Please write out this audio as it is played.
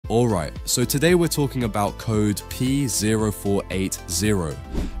Alright, so today we're talking about code P0480,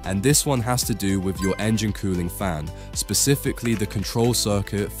 and this one has to do with your engine cooling fan, specifically the control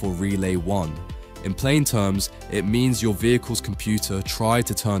circuit for relay 1. In plain terms, it means your vehicle's computer tried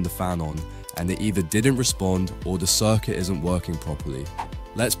to turn the fan on, and it either didn't respond or the circuit isn't working properly.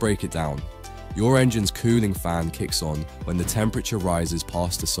 Let's break it down. Your engine's cooling fan kicks on when the temperature rises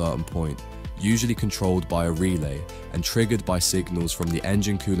past a certain point, usually controlled by a relay and triggered by signals from the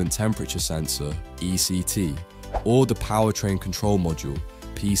engine coolant temperature sensor, ECT, or the powertrain control module,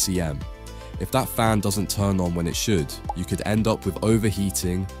 PCM. If that fan doesn't turn on when it should, you could end up with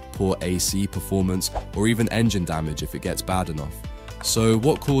overheating, poor AC performance, or even engine damage if it gets bad enough. So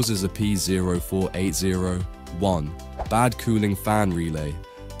what causes a P0480? 1. Bad cooling fan relay.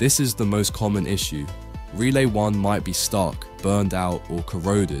 This is the most common issue. Relay 1 might be stuck, burned out, or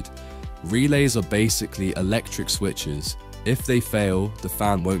corroded. Relays are basically electric switches. If they fail, the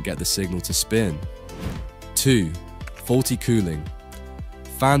fan won't get the signal to spin. 2. Faulty cooling.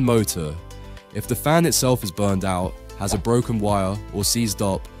 Fan motor. If the fan itself is burned out, has a broken wire, or seized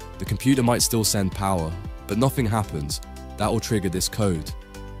up, the computer might still send power, but nothing happens. That will trigger this code.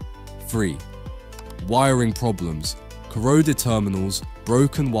 3. Wiring problems. Corroded terminals,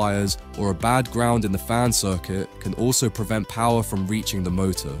 broken wires, or a bad ground in the fan circuit can also prevent power from reaching the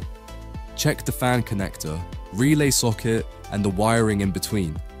motor. Check the fan connector, relay socket, and the wiring in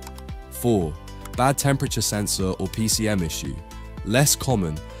between. 4. Bad temperature sensor or PCM issue. Less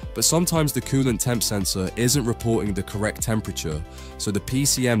common, but sometimes the coolant temp sensor isn't reporting the correct temperature, so the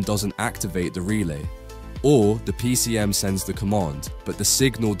PCM doesn't activate the relay. Or the PCM sends the command, but the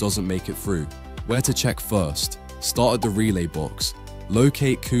signal doesn't make it through. Where to check first? Start at the relay box.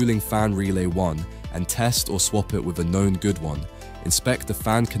 Locate cooling fan relay 1 and test or swap it with a known good one. Inspect the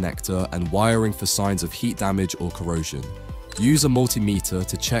fan connector and wiring for signs of heat damage or corrosion. Use a multimeter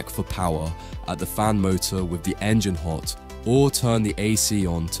to check for power at the fan motor with the engine hot, or turn the AC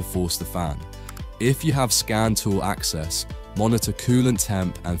on to force the fan. If you have scan tool access, monitor coolant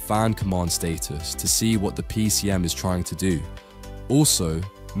temp and fan command status to see what the PCM is trying to do. Also,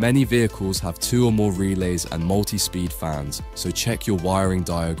 many vehicles have 2 or more relays and multi-speed fans, so check your wiring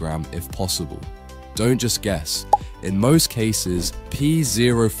diagram if possible. Don't just guess. In most cases,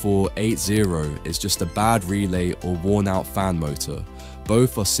 P0480 is just a bad relay or worn out fan motor.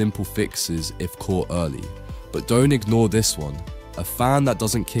 Both are simple fixes if caught early. But don't ignore this one. A fan that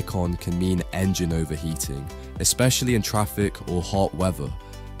doesn't kick on can mean engine overheating, especially in traffic or hot weather.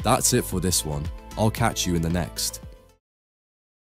 That's it for this one. I'll catch you in the next.